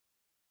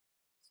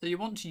So you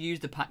want to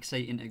use the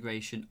Pax8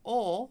 integration,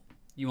 or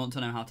you want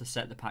to know how to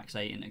set the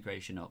Pax8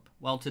 integration up.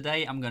 Well,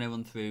 today I'm going to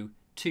run through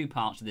two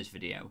parts of this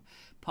video.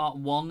 Part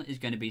 1 is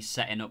going to be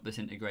setting up this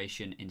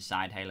integration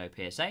inside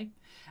HaloPSA,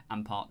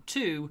 and part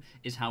 2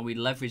 is how we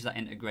leverage that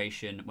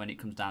integration when it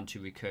comes down to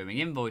recurring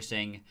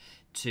invoicing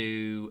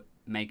to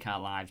make our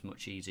lives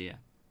much easier.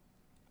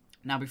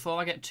 Now, before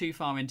I get too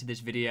far into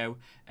this video,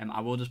 I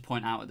will just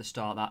point out at the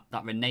start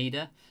that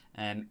Renada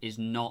is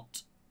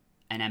not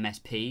an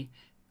MSP.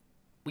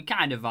 We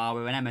kind of are.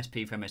 We're an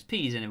MSP for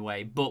MSPs in a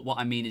way, but what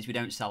I mean is we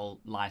don't sell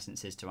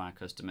licenses to our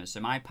customers. So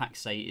my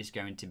Pax8 is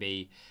going to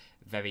be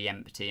very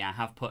empty. I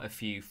have put a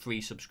few free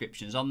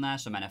subscriptions on there,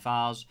 some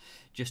NFRs,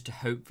 just to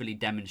hopefully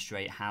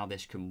demonstrate how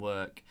this can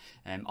work.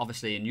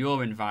 Obviously, in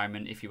your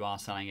environment, if you are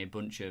selling a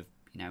bunch of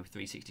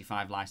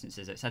 365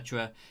 licenses,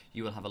 etc.,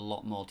 you will have a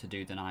lot more to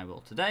do than I will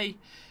today.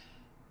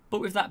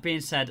 But with that being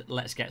said,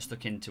 let's get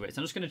stuck into it.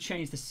 So I'm just going to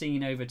change the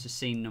scene over to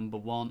scene number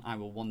 1. I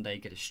will one day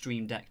get a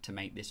stream deck to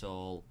make this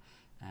all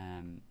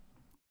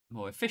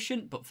more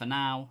efficient, but for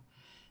now,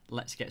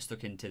 let's get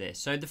stuck into this.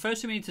 So the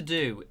first thing we need to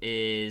do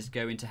is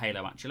go into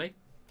Halo, actually.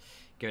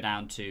 Go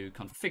down to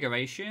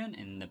configuration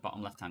in the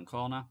bottom left-hand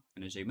corner.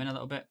 I'm going to zoom in a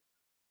little bit.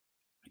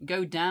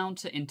 Go down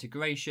to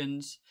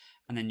integrations,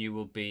 and then you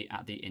will be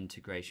at the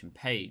integration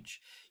page.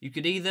 You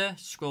could either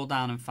scroll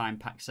down and find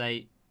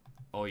Pax8,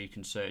 or you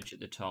can search at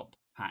the top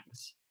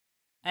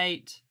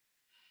Pax8,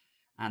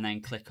 and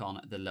then click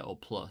on the little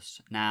plus.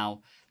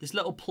 Now, this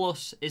little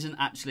plus isn't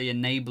actually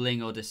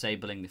enabling or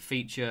disabling the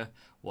feature.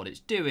 What it's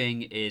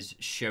doing is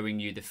showing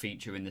you the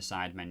feature in the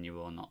side menu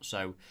or not.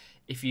 So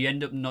if you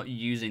end up not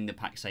using the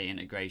Pax8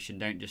 integration,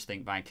 don't just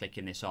think by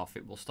clicking this off,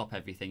 it will stop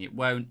everything. It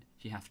won't.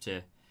 You have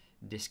to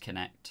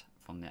disconnect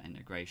from the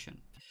integration.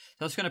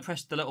 So I'm just going to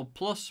press the little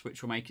plus,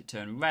 which will make it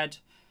turn red.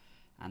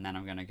 And then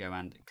I'm going to go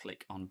and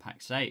click on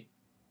Pax8.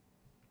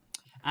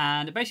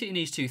 And it basically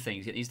needs two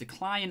things. It needs the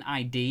client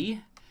ID,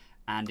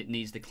 and it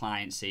needs the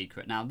client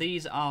secret. Now,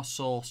 these are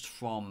sourced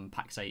from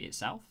Pax8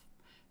 itself.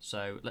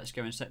 So let's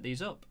go and set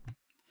these up.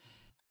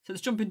 So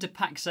let's jump into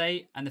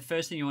Pax8, and the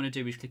first thing you want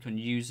to do is click on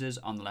users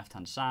on the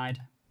left-hand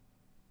side.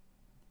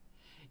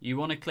 You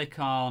want to click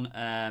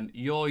on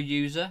your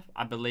user,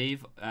 I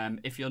believe.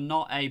 If you're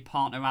not a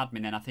partner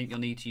admin, then I think you'll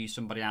need to use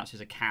somebody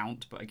else's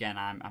account. But again,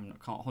 I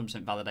can't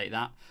 100% validate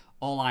that.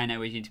 All I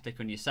know is you need to click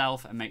on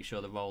yourself and make sure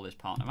the role is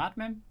partner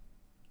admin.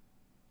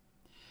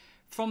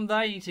 From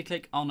there, you need to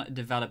click on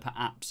Developer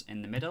Apps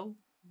in the middle.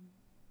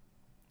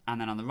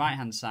 And then on the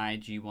right-hand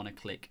side, you want to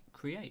click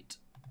Create.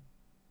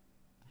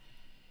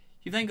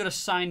 You've then got to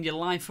sign your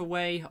life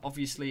away.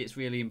 Obviously, it's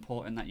really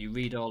important that you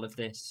read all of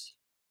this.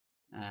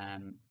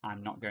 I'm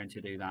not going to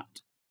do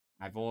that.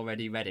 I've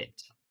already read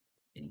it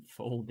in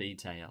full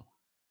detail.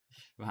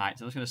 Right,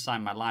 so I'm just going to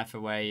sign my life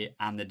away.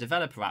 And the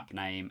developer app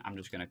name, I'm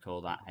just going to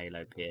call that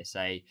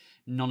HaloPSA.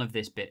 None of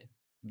this bit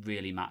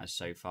really matters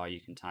so far.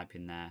 You can type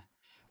in there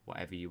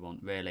whatever you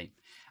want, really.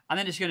 And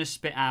then it's going to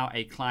spit out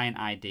a client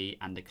ID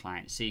and a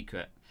client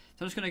secret.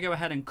 So I'm just going to go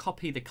ahead and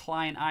copy the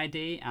client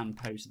ID and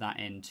post that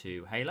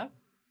into Halo.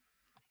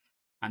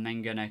 I'm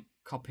then going to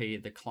copy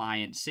the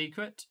client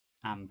secret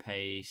and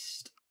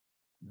paste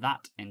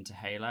that into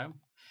Halo.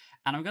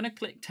 And I'm going to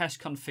click test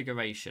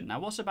configuration.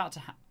 Now, what's about to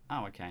happen?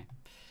 Oh, okay.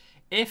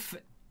 If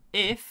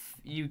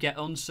you get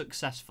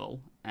unsuccessful,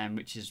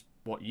 which is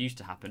what used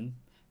to happen,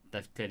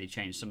 they've clearly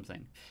changed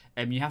something.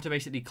 You have to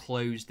basically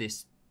close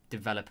this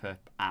developer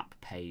app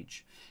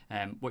page.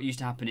 What used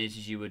to happen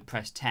is you would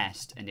press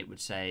test and it would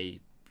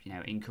say,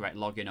 incorrect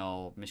login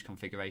or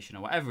misconfiguration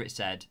or whatever it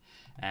said,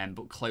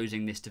 but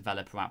closing this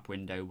developer app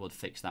window would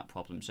fix that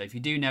problem. So if you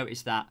do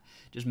notice that,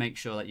 just make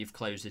sure that you've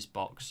closed this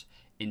box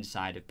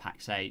inside of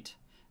Pax8,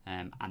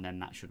 and then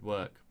that should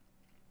work.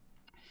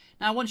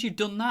 Now, once you've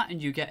done that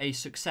and you get a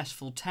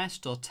successful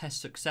test or test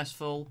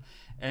successful,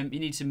 you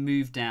need to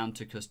move down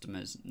to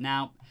customers.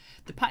 Now,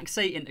 the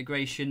Pax8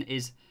 integration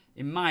is,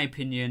 in my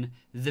opinion,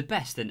 the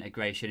best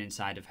integration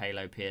inside of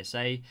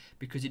HaloPSA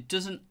because it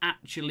doesn't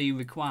actually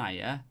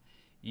require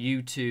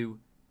you to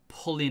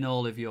pull in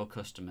all of your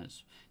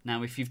customers.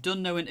 Now, if you've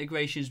done no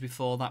integrations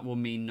before, that will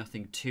mean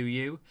nothing to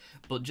you.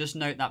 But just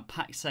note that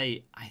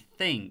Pax8, I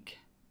think,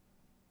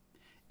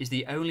 is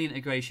the only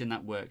integration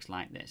that works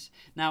like this.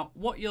 Now,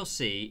 what you'll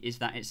see is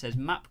that it says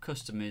map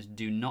customers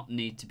do not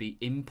need to be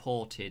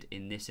imported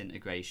in this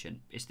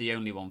integration. It's the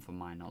only one from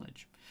my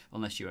knowledge,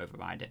 unless you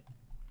override it.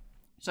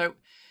 So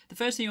the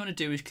first thing you want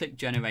to do is click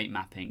generate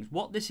mappings.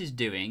 What this is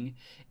doing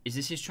is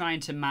this is trying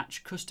to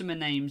match customer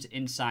names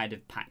inside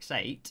of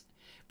Pax8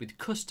 with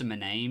customer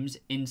names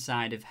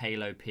inside of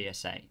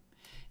HaloPSA.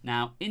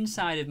 Now,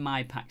 inside of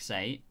my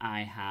Pax8,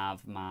 I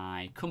have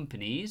my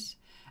companies,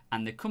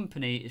 and the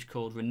company is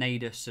called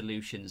Renada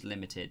Solutions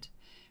Limited.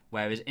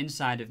 Whereas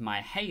inside of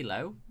my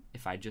Halo,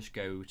 if I just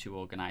go to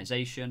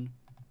organization,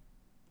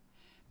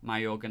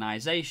 my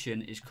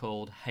organization is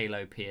called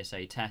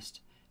HaloPSA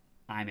Test.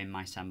 I'm in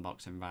my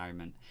sandbox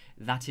environment.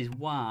 That is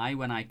why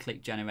when I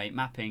click generate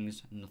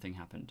mappings, nothing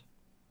happened.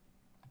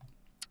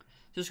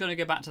 Just going to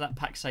go back to that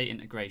Pax8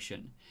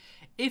 integration.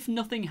 If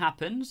nothing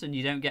happens and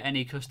you don't get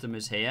any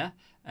customers here,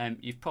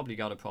 you've probably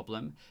got a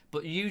problem.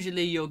 But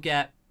usually you'll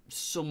get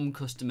some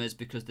customers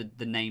because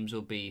the names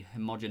will be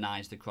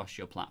homogenized across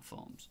your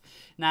platforms.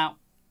 Now,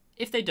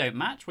 if they don't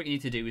match, what you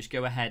need to do is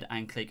go ahead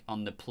and click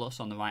on the plus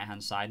on the right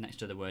hand side next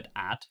to the word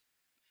add.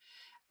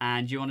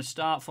 And you want to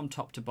start from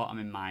top to bottom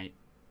in my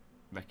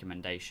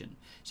recommendation.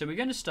 So we're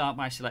going to start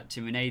by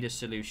selecting Renada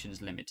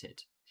Solutions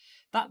Limited.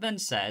 That then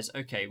says,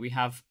 okay, we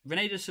have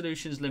Renada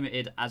Solutions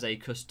Limited as a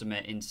customer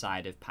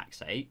inside of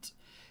Pax8.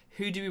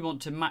 Who do we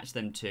want to match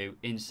them to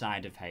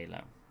inside of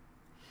Halo?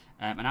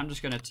 And I'm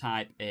just going to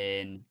type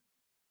in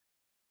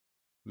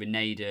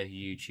Renada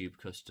YouTube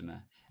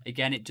customer.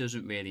 Again, it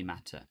doesn't really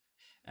matter.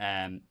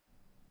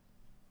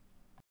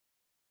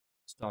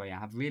 Sorry, I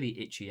have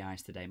really itchy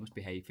eyes today. Must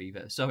be hay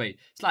fever. Sorry,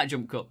 slight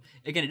jump cut.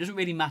 Again, it doesn't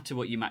really matter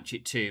what you match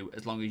it to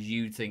as long as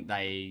you think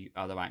they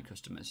are the right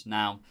customers.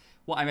 Now,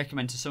 what I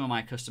recommend to some of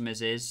my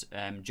customers is,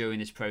 during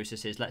this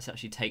process, is let's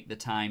actually take the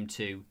time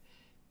to,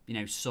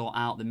 sort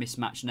out the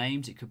mismatched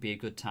names. It could be a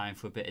good time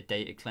for a bit of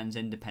data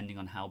cleansing depending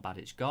on how bad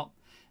it's got.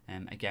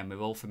 Again, we're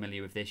all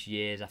familiar with this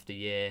years after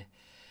year.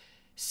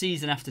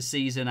 Season after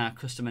season, our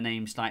customer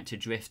names like to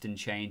drift and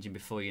change, and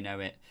before you know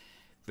it,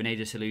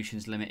 Renada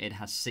Solutions Limited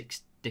has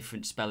 6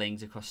 different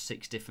spellings across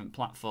 6 different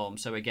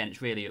platforms. So again,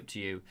 it's really up to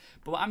you.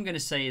 But what I'm going to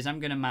say is I'm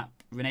going to map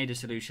Renada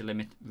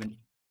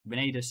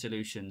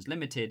Solutions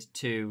Limited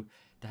to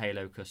the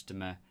Halo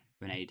customer,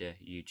 Renada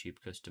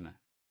YouTube customer.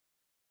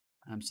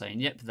 And I'm saying,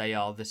 yep, they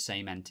are the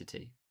same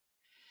entity.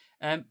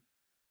 And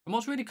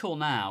what's really cool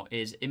now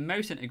is in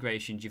most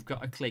integrations, you've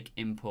got to click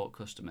import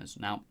customers.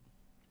 Now,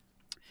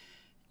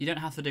 you don't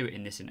have to do it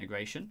in this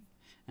integration.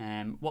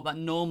 What that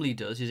normally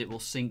does is it will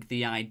sync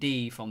the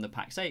ID from the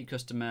Pax8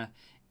 customer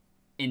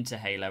into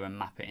Halo and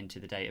map it into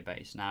the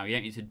database. Now, you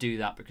don't need to do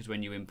that because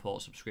when you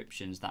import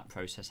subscriptions, that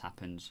process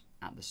happens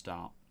at the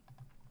start.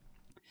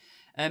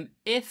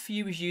 If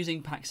you was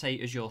using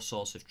Pax8 as your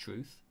source of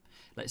truth,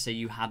 let's say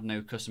you had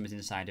no customers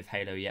inside of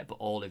Halo yet, but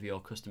all of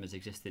your customers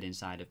existed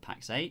inside of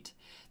Pax8,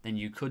 then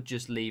you could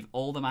just leave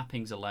all the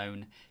mappings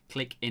alone,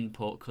 click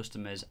import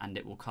customers, and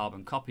it will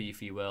carbon copy,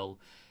 if you will,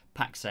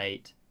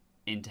 Pax8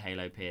 into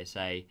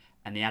HaloPSA,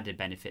 and the added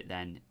benefit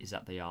then is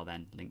that they are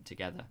then linked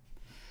together.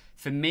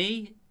 For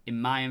me,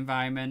 in my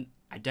environment,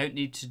 I don't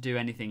need to do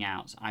anything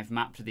else. I've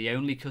mapped the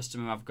only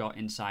customer I've got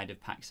inside of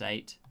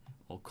Pax8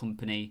 or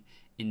company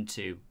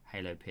into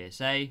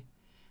HaloPSA,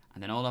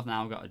 and then all I've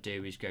now got to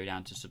do is go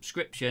down to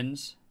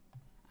subscriptions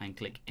and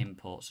click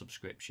import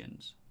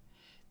subscriptions.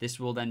 This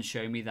will then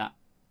show me that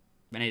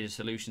Renada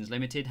Solutions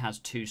Limited has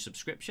 2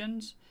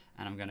 subscriptions,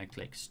 and I'm going to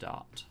click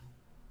start.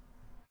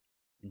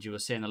 And you will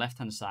see on the left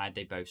hand side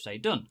they both say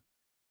done.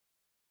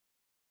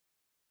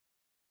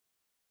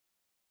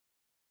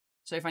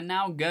 So if I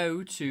now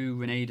go to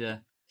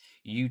Renada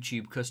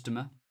YouTube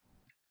customer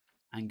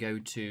and go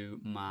to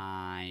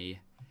my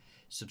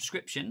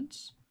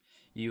subscriptions,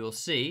 you will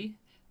see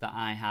that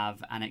I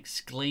have an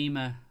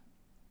Exclaimer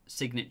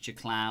Signature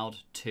Cloud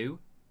 2,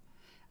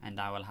 and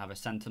I will have a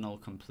Sentinel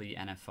Complete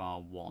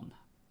NFR 1.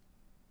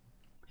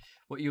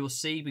 What you will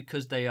see,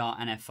 because they are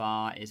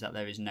NFR, is that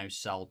there is no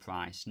sell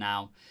price.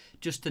 Now,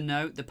 just to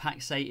note, the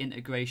Pax8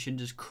 integration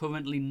does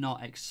currently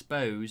not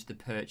expose the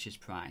purchase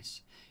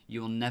price.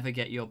 You will never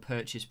get your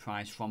purchase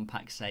price from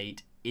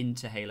Pax8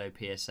 into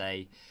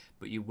HaloPSA,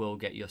 but you will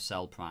get your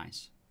sell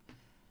price.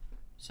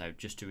 So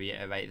just to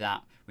reiterate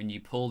that, when you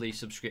pull these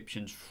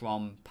subscriptions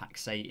from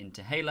Pax8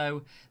 into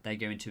Halo, they're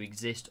going to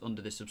exist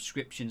under the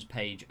subscriptions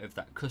page of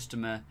that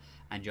customer,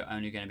 and you're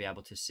only going to be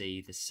able to see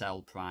the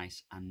sell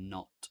price and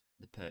not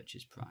the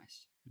purchase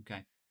price.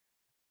 Okay.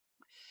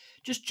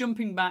 Just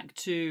jumping back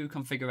to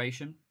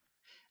configuration,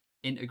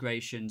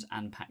 integrations,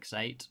 and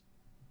Pax8.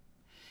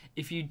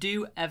 If you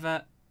do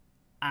ever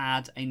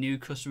add a new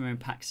customer in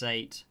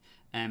Pax8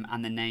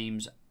 and the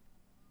names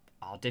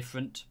are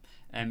different,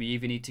 you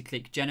either need to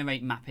click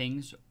generate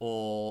mappings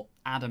or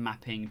add a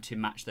mapping to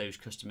match those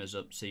customers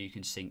up so you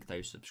can sync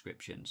those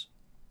subscriptions.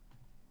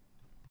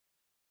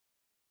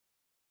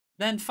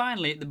 Then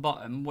finally at the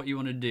bottom, what you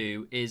want to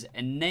do is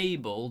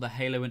enable the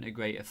Halo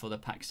integrator for the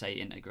Pax8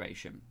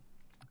 integration.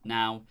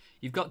 Now,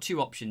 you've got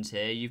 2 options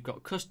here. You've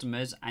got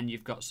customers and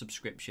you've got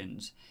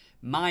subscriptions.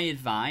 My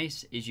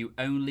advice is you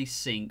only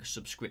sync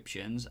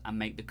subscriptions and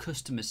make the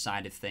customer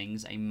side of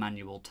things a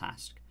manual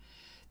task.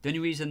 The only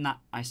reason that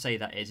I say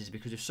that is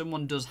because if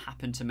someone does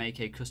happen to make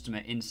a customer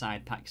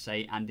inside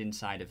Pax8 and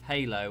inside of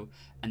Halo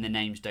and the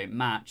names don't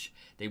match,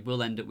 they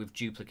will end up with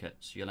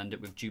duplicates. You'll end up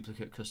with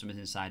duplicate customers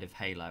inside of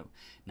Halo.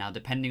 Now,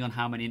 depending on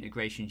how many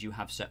integrations you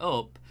have set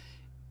up,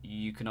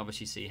 you can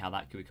obviously see how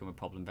that could become a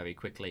problem very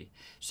quickly.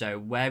 So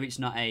where it's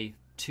not a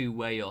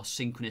 2-way or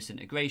synchronous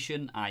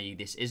integration, i.e.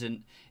 this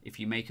isn't, if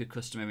you make a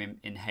customer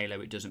in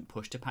Halo, it doesn't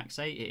push to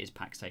Pax8, it is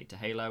Pax8 to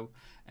Halo,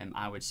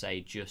 I would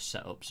say just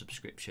set up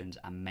subscriptions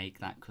and make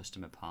that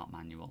customer part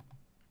manual.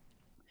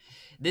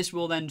 This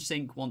will then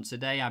sync once a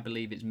day. I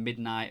believe it's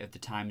midnight of the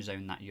time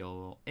zone that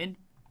you're in,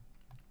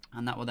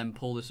 and that will then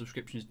pull the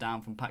subscriptions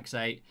down from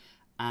Pax8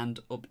 and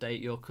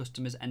update your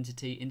customer's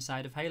entity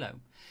inside of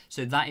Halo.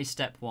 So that is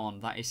step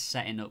one. That is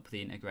setting up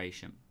the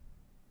integration.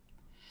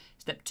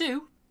 Step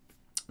two,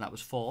 that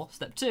was 4.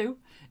 Step 2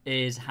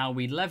 is how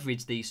we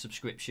leverage these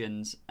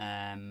subscriptions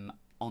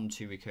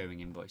onto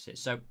recurring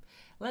invoices. So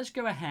let's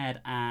go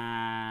ahead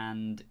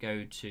and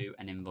go to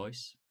an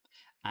invoice.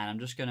 And I'm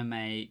just going to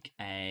make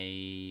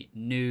a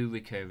new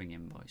recurring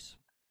invoice.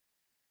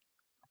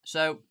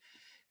 So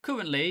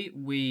currently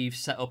we've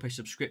set up a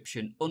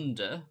subscription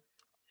under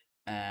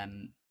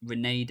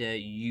Renada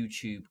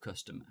YouTube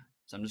customer.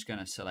 So I'm just going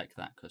to select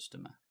that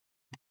customer.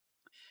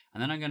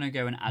 And then I'm going to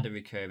go and add a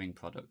recurring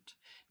product.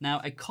 Now,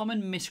 a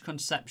common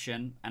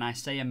misconception, and I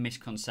say a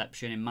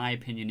misconception, in my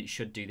opinion it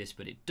should do this,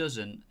 but it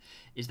doesn't,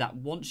 is that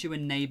once you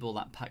enable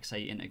that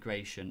Pax8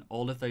 integration,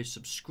 all of those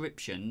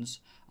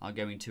subscriptions are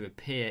going to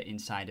appear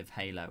inside of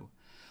Halo.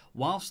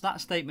 Whilst that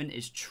statement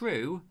is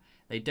true,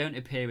 they don't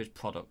appear as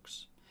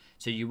products.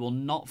 So you will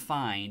not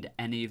find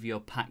any of your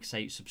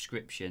Pax8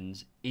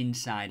 subscriptions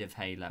inside of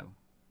Halo.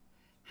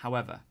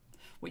 However,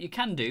 what you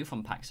can do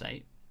from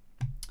Pax8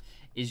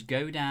 is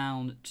go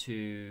down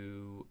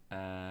to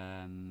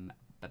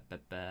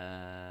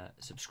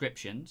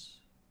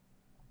subscriptions,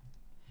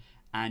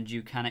 and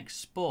you can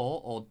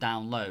export or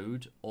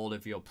download all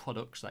of your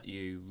products that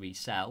you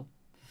resell,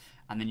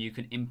 and then you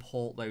can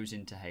import those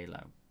into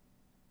Halo.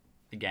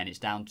 Again, it's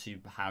down to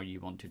how you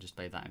want to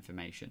display that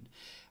information.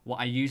 What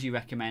I usually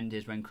recommend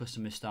is when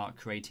customers start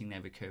creating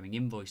their recurring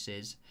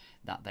invoices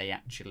that they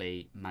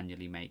actually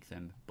manually make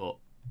them, but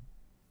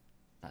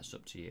that's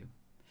up to you.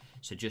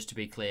 So just to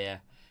be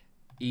clear,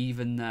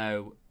 even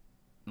though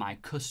my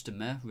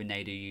customer,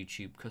 Renada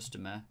YouTube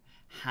customer,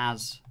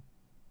 has,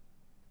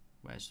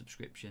 where's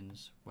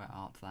subscriptions, where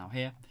art thou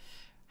here,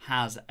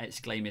 has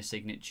Exclaimer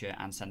signature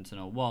and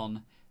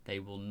Sentinel-1, they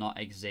will not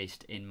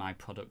exist in my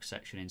product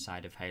section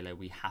inside of Halo.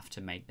 We have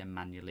to make them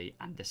manually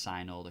and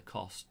assign all the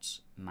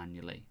costs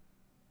manually.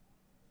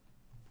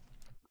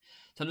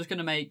 So I'm just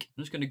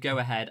going to go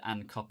ahead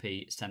and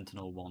copy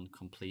Sentinel-1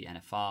 complete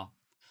NFR.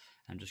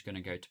 I'm just going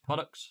to go to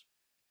products.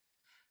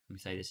 Let me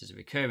say this is a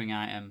recurring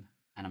item,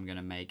 and I'm going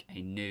to make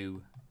a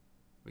new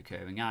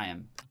recurring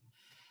item.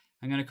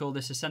 I'm going to call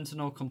this a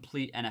Sentinel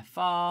complete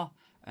NFR,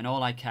 and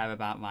all I care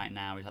about right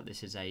now is that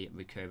this is a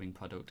recurring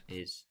product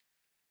is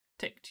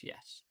ticked,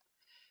 yes.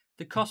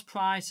 The cost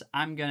price,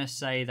 I'm going to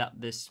say that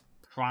this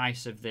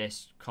price of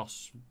this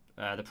costs,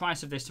 the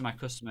price of this to my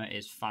customer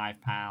is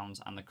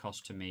 £5, and the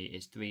cost to me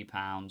is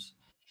 £3.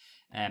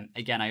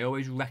 Again, I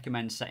always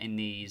recommend setting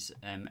these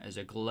as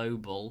a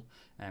global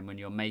when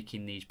you're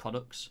making these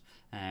products.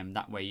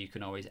 That way you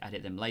can always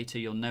edit them later.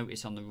 You'll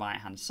notice on the right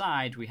hand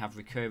side we have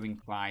recurring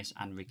price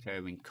and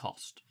recurring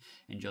cost,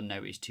 and you'll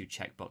notice 2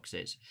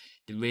 checkboxes.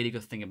 The really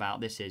good thing about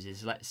this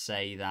is let's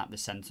say that the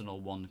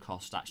Sentinel-1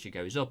 cost actually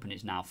goes up and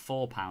it's now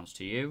 £4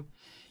 to you.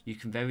 You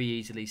can very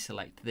easily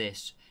select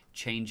this,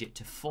 change it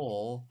to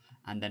 4,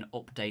 and then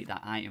update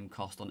that item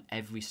cost on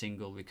every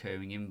single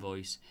recurring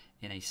invoice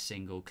in a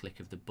single click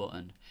of the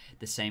button.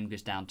 The same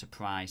goes down to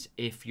price.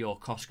 If your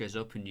cost goes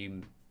up and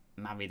you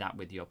marry that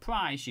with your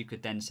price, you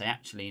could then say,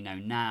 actually, no,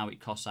 now it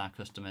costs our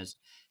customers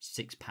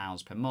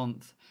 £6 per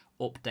month.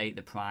 Update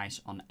the price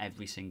on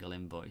every single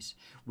invoice.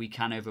 We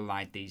can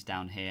override these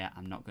down here.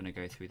 I'm not going to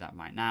go through that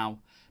right now,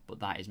 but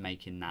that is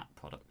making that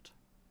product.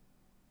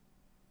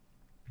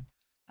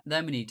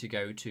 Then we need to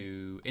go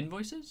to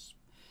invoices,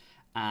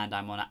 and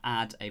I'm going to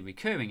add a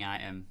recurring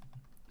item.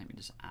 Let me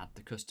just add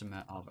the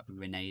customer of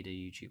Renada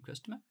YouTube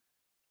customer.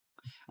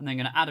 And then I'm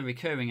going to add a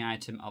recurring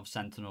item of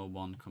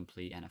Sentinel-1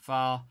 complete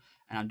NFR.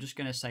 And I'm just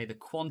going to say the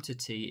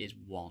quantity is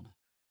 1.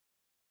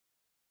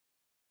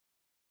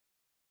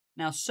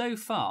 Now, so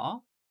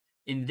far,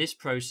 in this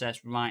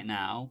process right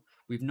now,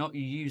 we've not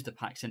used the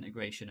Pax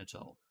integration at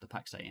all, the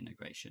Pax8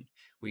 integration.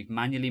 We've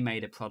manually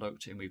made a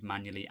product and we've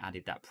manually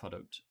added that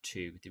product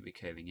to the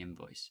recurring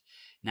invoice.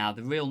 Now,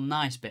 the real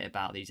nice bit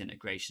about these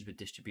integrations with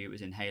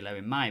distributors in Halo,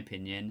 in my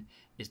opinion,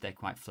 is they're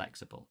quite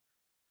flexible.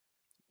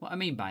 What I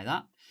mean by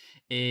that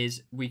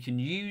is we can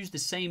use the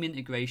same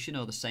integration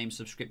or the same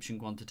subscription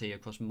quantity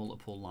across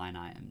multiple line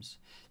items.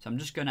 So I'm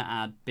just going to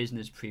add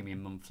business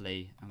premium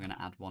monthly. I'm going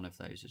to add one of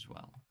those as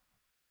well.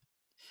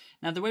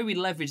 Now, the way we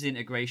leverage the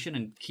integration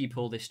and keep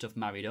all this stuff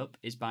married up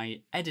is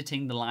by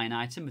editing the line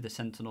item with the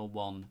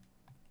Sentinel-1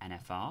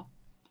 NFR,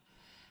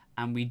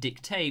 and we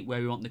dictate where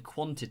we want the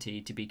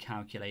quantity to be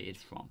calculated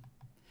from.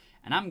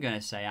 And I'm going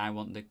to say I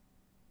want the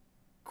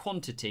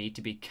quantity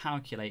to be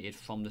calculated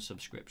from the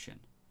subscription.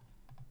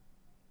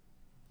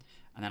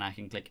 And then I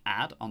can click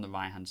add on the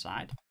right hand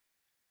side.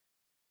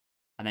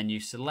 And then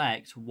you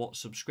select what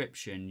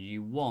subscription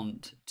you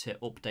want to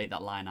update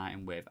that line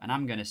item with. And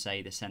I'm going to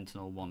say the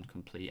Sentinel-1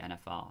 complete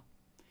NFR.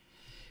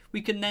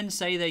 We can then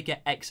say they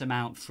get X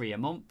amount free a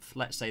month.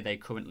 Let's say they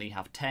currently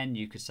have 10.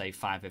 You could say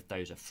 5 of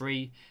those are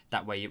free.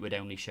 That way it would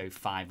only show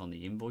 5 on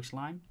the invoice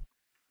line.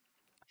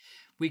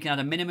 We can add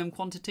a minimum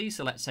quantity.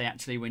 So let's say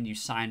actually when you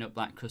sign up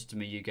that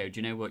customer, you go, do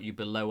you know what, you're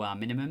below our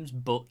minimums,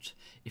 but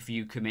if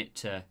you commit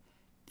to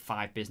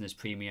 5 business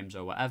premiums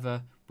or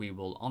whatever, we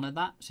will honor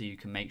that. So you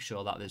can make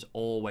sure that there's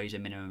always a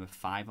minimum of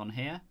 5 on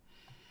here.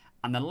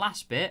 And the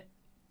last bit,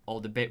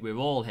 or the bit we're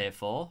all here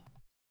for,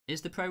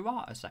 is the pro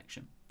rata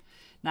section.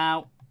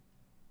 Now,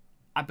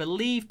 I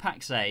believe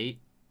Pax8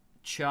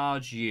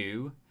 charge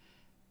you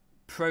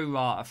pro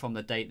rata from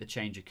the date the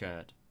change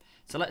occurred.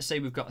 So let's say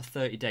we've got a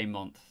 30-day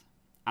month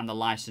and the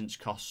license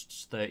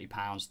costs £30,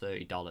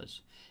 $30.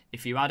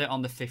 If you add it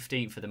on the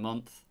 15th of the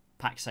month,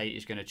 Pax8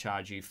 is going to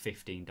charge you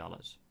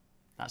 $15.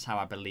 That's how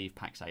I believe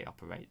Pax8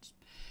 operates.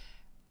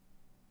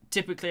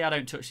 Typically, I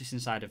don't touch this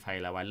inside of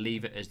Halo. I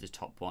leave it as the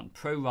top one.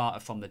 Pro rata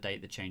from the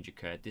date the change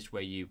occurred. This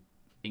way you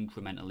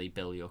incrementally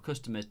bill your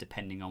customers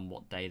depending on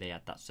what day they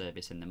had that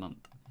service in the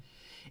month.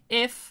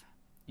 If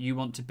you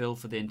want to bill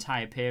for the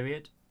entire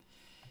period,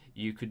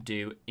 you could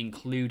do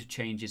include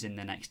changes in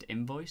the next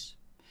invoice.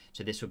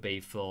 So this would be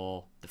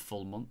for the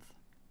full month.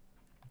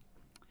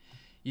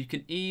 You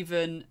can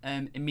even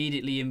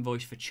immediately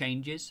invoice for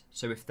changes.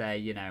 So if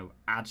they,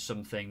 add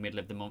something middle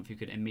of the month, you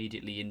could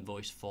immediately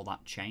invoice for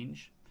that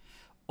change.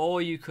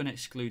 Or you can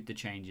exclude the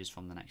changes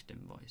from the next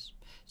invoice.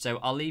 So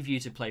I'll leave you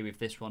to play with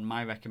this one.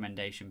 My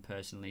recommendation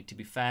personally, to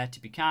be fair,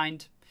 to be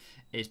kind,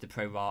 is the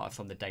pro rata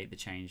from the date the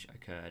change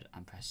occurred,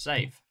 and press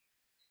save.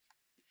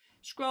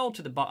 Scroll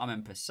to the bottom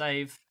and press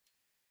save.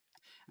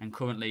 And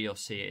currently you'll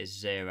see it is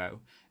 0.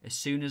 As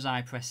soon as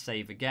I press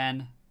save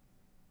again,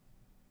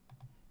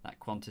 that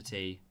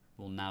quantity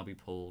will now be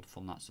pulled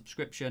from that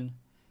subscription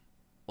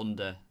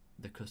under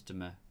the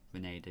customer,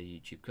 Renee, the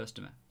YouTube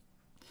customer.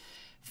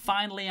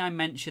 Finally, I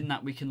mentioned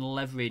that we can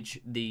leverage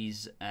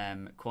these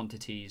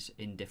quantities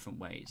in different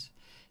ways.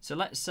 So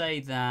let's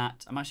say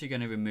that I'm actually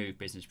going to remove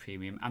business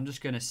premium. I'm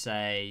just going to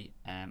say,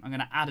 I'm going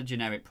to add a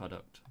generic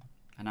product,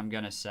 and I'm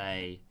going to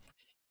say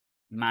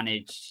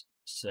managed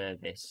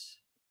service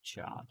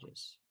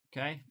charges.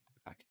 Okay,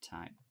 if I could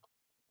type.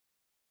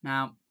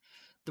 Now,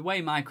 the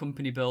way my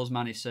company bills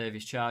managed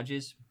service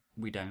charges,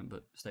 we don't,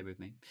 but stay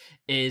with me,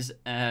 is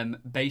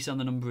based on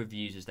the number of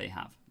users they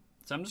have.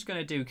 So I'm just going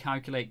to do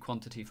calculate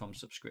quantity from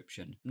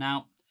subscription.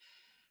 Now,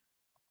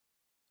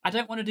 I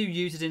don't want to do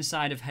users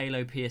inside of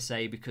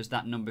HaloPSA because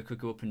that number could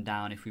go up and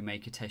down if we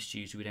make a test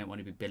user. We don't want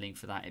to be billing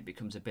for that. It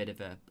becomes a bit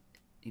of a,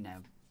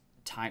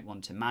 tight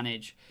one to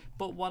manage.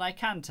 But what I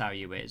can tell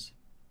you is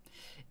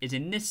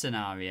in this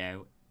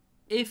scenario,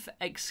 if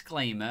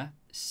exclaimer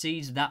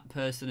sees that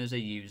person as a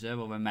user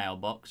or a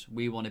mailbox,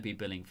 we want to be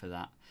billing for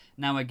that.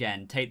 Now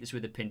again, take this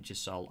with a pinch of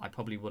salt. I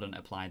probably wouldn't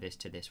apply this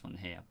to this one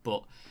here,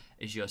 but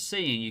as you're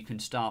seeing, you can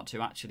start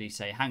to actually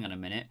say, hang on a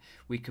minute,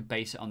 we could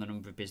base it on the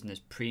number of business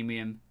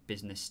premium,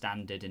 business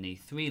standard and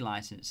E3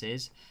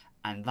 licenses,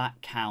 and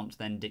that count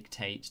then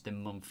dictates the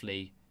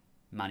monthly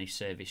managed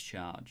service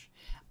charge.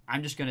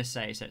 I'm just going to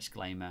say it's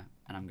exclaimer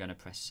and I'm going to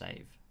press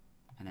save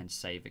and then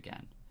save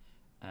again.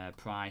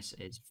 Price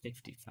is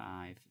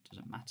 55, it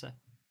doesn't matter.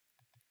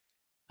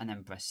 And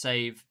then press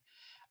save.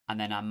 And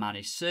then our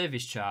managed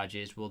service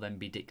charges will then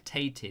be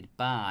dictated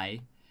by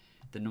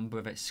the number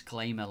of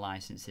exclaimer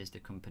licenses the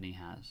company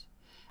has.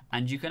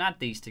 And you can add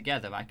these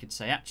together. I could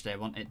say, actually, I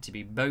want it to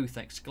be both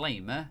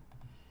exclaimer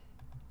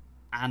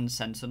and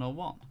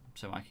Sentinel-1.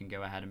 So I can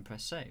go ahead and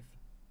press save.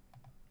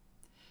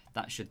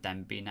 That should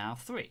then be now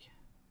 3.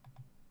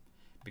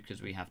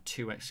 Because we have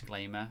 2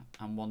 exclaimer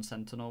and 1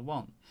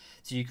 Sentinel-1.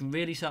 So you can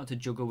really start to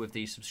juggle with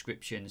these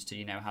subscriptions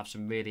to, have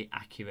some really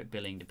accurate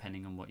billing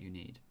depending on what you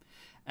need.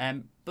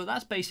 But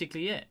that's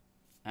basically it.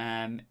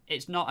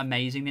 It's not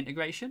amazing, the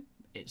integration.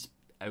 It's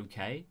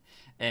okay.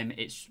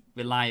 It's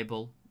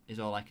reliable is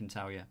all I can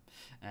tell you.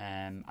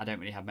 I don't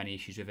really have many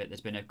issues with it.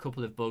 There's been a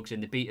couple of bugs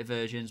in the beta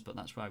versions, but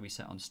that's why we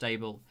set on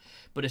stable.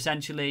 But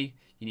essentially,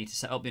 you need to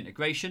set up the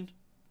integration.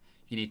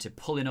 You need to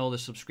pull in all the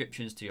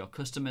subscriptions to your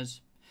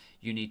customers.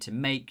 You need to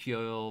make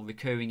your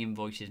recurring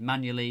invoices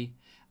manually,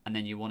 and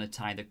then you want to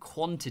tie the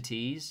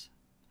quantities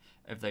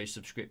of those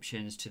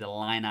subscriptions to the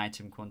line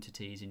item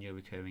quantities in your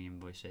recurring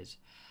invoices.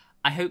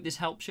 I hope this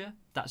helps you.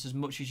 That's as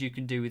much as you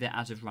can do with it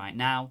as of right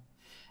now.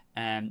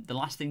 The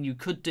last thing you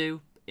could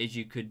do is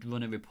you could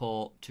run a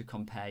report to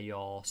compare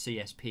your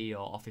CSP or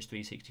Office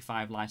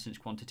 365 license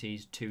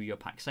quantities to your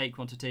Pax8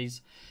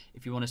 quantities.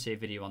 If you want to see a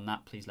video on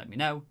that, please let me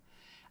know.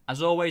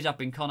 As always, I've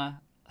been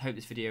Connor. I hope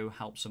this video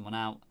helps someone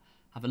out.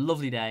 Have a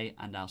lovely day,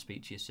 and I'll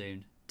speak to you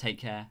soon. Take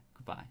care.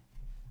 Goodbye.